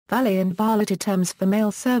Valet and varlet are terms for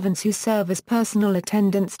male servants who serve as personal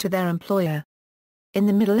attendants to their employer. In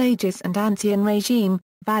the Middle Ages and Ancien regime,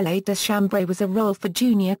 valet de chambre was a role for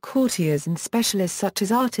junior courtiers and specialists such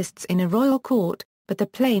as artists in a royal court, but the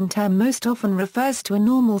plain term most often refers to a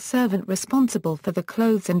normal servant responsible for the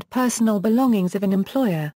clothes and personal belongings of an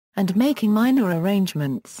employer, and making minor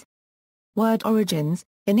arrangements. Word origins: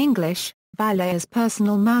 in English, valet as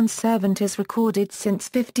personal manservant is recorded since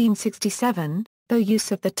 1567, though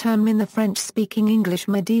use of the term in the French-speaking English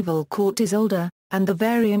medieval court is older, and the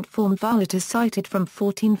variant form varlet is cited from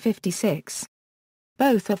 1456.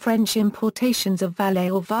 Both are French importations of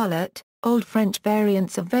valet or varlet, Old French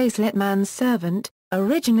variants of valet manservant,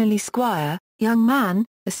 originally squire, young man,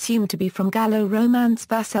 assumed to be from Gallo-Romance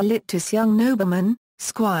vasalitus young nobleman,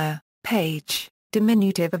 squire, page,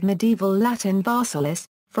 diminutive of medieval Latin vasilis,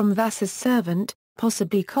 from vassus servant,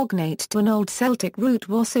 possibly cognate to an Old Celtic root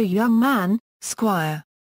vasso young man, squire.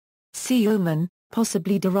 Yeoman,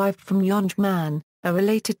 possibly derived from yonge man, a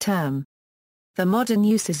related term. The modern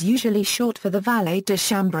use is usually short for the valet de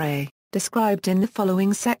chambre, described in the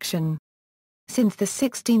following section. Since the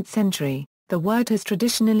 16th century, the word has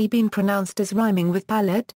traditionally been pronounced as rhyming with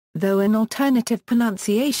pallet, though an alternative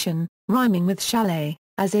pronunciation, rhyming with chalet,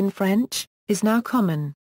 as in French, is now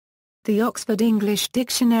common. The Oxford English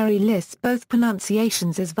Dictionary lists both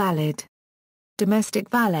pronunciations as valid. Domestic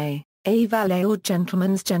valet: a valet or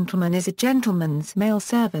gentleman's gentleman is a gentleman's male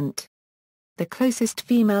servant. The closest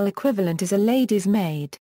female equivalent is a lady's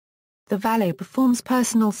maid. The valet performs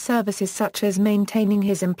personal services such as maintaining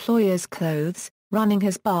his employer's clothes, running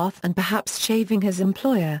his bath and perhaps shaving his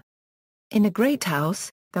employer. In a great house,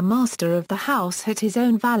 the master of the house had his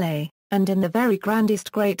own valet, and in the very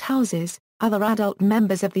grandest great houses, other adult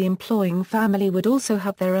members of the employing family would also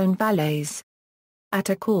have their own valets. At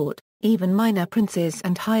a court, even minor princes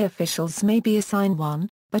and high officials may be assigned one,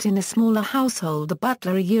 but in a smaller household the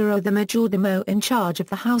butler the majordomo in charge of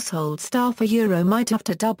the household staff might have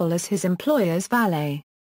to double as his employer's valet.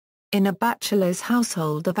 In a bachelor's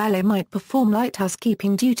household the valet might perform light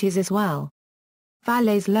housekeeping duties as well.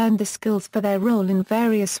 Valets learned the skills for their role in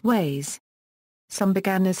various ways. Some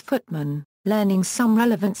began as footmen, learning some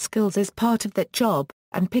relevant skills as part of that job,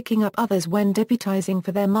 and picking up others when deputizing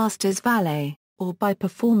for their master's valet, or by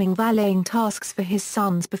performing valeting tasks for his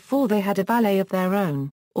sons before they had a valet of their own,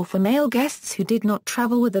 or for male guests who did not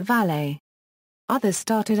travel with a valet. Others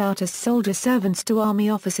started out as soldier servants to army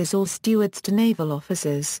officers or stewards to naval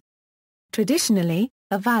officers. Traditionally,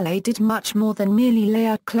 a valet did much more than merely lay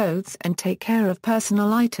out clothes and take care of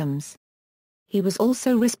personal items. He was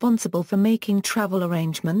also responsible for making travel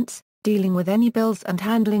arrangements, dealing with any bills and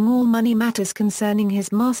handling all money matters concerning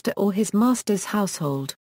his master or his master's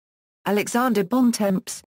household. Alexander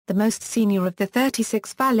Bontemps, the most senior of the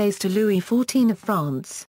 36 valets to Louis XIV of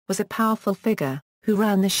France, was a powerful figure, who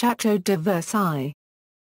ran the Château de Versailles.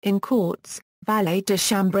 In courts, valet de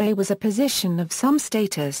chambre was a position of some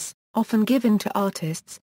status, often given to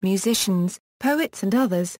artists, musicians, poets and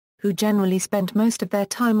others, who generally spent most of their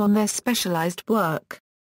time on their specialized work.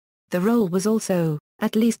 The role was also,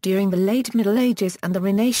 at least during the late Middle Ages and the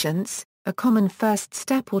Renaissance, a common first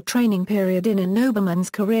step or training period in a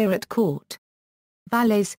nobleman's career at court.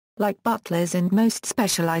 Valets, like butlers and most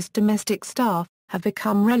specialized domestic staff, have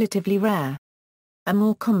become relatively rare. A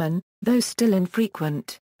more common, though still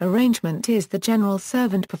infrequent, arrangement is the general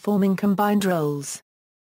servant performing combined roles.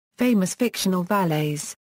 Famous fictional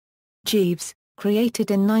valets. Jeeves,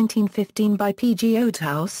 created in 1915 by P.G.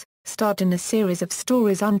 Wodehouse, starred in a series of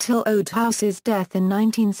stories until Wodehouse's death in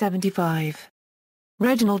 1975.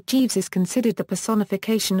 Reginald Jeeves is considered the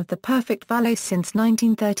personification of the perfect valet since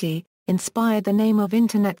 1930, inspired the name of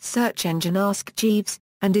Internet search engine Ask Jeeves,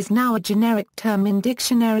 and is now a generic term in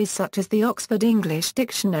dictionaries such as the Oxford English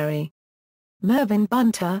Dictionary. Mervyn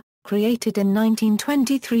Bunter, created in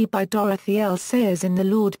 1923 by Dorothy L. Sayers in the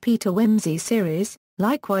Lord Peter Wimsey series,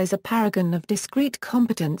 likewise a paragon of discreet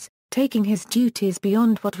competence, taking his duties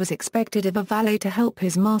beyond what was expected of a valet to help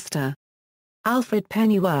his master. Alfred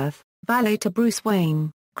Pennyworth, valet to Bruce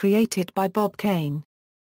Wayne, created by Bob Kane.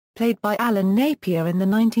 Played by Alan Napier in the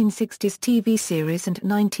 1960s TV series and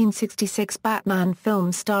 1966 Batman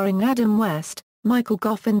film starring Adam West, Michael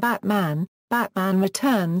Gough in Batman, Batman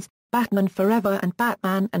Returns, Batman Forever and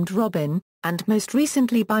Batman and Robin, and most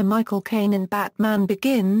recently by Michael Caine in Batman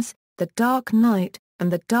Begins, The Dark Knight,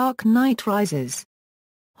 and The Dark Knight Rises.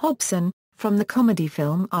 Hobson, from the comedy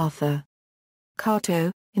film Arthur.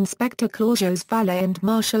 Kato, Inspector Clouseau's valet and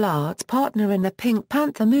martial arts partner in the Pink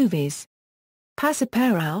Panther movies.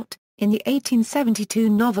 Passepartout, in the 1872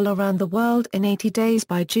 novel Around the World in 80 Days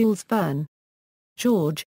by Jules Verne.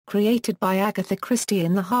 George, created by Agatha Christie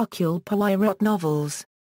in the Hercule Poirot novels.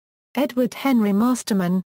 Edward Henry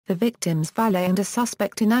Masterman, the victim's valet and a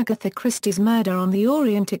suspect in Agatha Christie's murder on the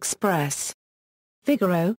Orient Express.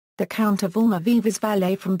 Figaro, the Count of Almaviva's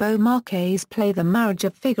valet from Beaumarchais' play The Marriage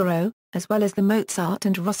of Figaro, as well as the Mozart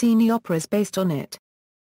and Rossini operas based on it.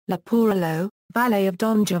 Leporello, valet of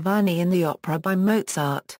Don Giovanni in the opera by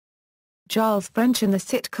Mozart. Giles French in the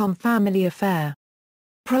sitcom Family Affair.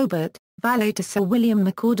 Probert, valet to Sir William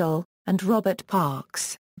McCardle, and Robert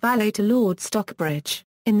Parks, valet to Lord Stockbridge,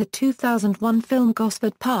 in the 2001 film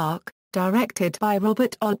Gosford Park, directed by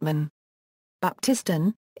Robert Altman.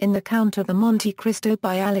 Baptiston, in The Count of the Monte Cristo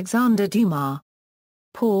by Alexander Dumas.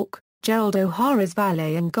 Pork, Gerald O'Hara's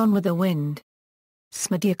valet in Gone with the Wind.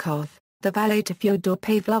 Smedyakov, the valet to Fyodor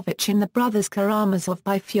Pavlovich in The Brothers Karamazov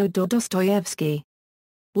by Fyodor Dostoevsky.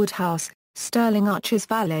 Woodhouse, Sterling Archer's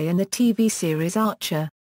valet in the TV series Archer.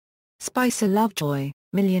 Spicer Lovejoy,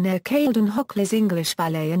 millionaire Caledon Hockley's English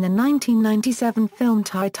valet in the 1997 film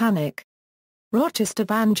Titanic. Rochester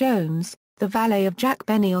Van Jones, the valet of Jack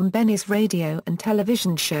Benny on Benny's radio and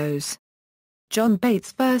television shows. John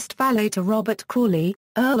Bates' first valet to Robert Crawley,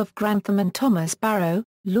 Earl of Grantham and Thomas Barrow,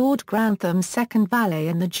 Lord Grantham's second valet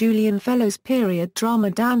in the Julian Fellowes period drama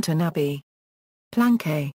Downton Abbey.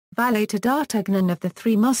 Planquet, valet to D'Artagnan of the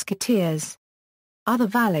Three Musketeers. Other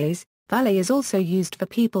valets. Valet is also used for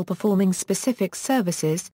people performing specific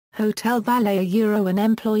services. Hotel valet an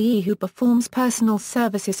employee who performs personal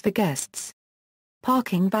services for guests.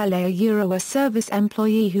 Parking valet a service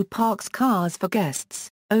employee who parks cars for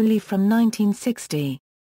guests, only from 1960.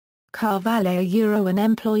 Car valet an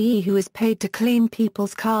employee who is paid to clean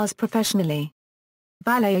people's cars professionally.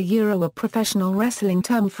 Valet a professional wrestling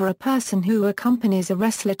term for a person who accompanies a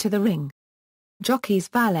wrestler to the ring. Jockey's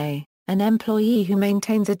valet, an employee who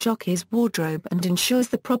maintains a jockey's wardrobe and ensures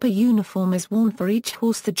the proper uniform is worn for each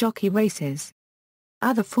horse the jockey races.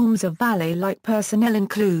 Other forms of valet-like personnel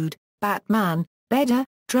include, batman, bedder,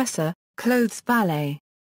 dresser, clothes valet.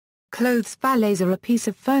 Clothes valets are a piece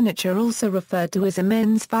of furniture also referred to as a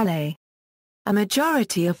men's valet. A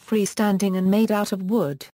majority of freestanding and made out of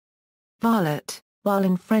wood. Varlet, while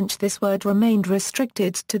in French this word remained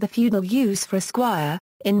restricted to the feudal use for a squire,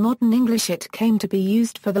 in modern English it came to be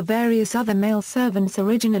used for the various other male servants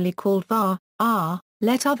originally called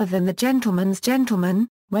let other than the gentleman's gentleman,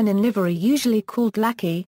 when in livery usually called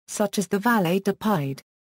lackey, such as the valet de pied.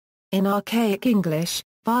 In archaic English,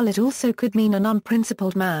 varlet also could mean an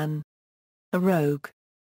unprincipled man. A rogue.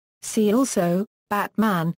 See also,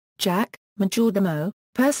 Batman, Jack, majordomo,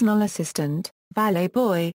 personal assistant, valet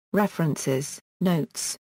boy, references,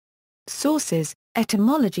 notes. Sources,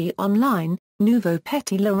 etymology online, Nouveau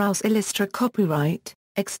Petit Larousse Illustre copyright,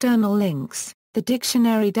 external links, the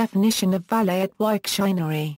dictionary definition of valet at Wiktionary.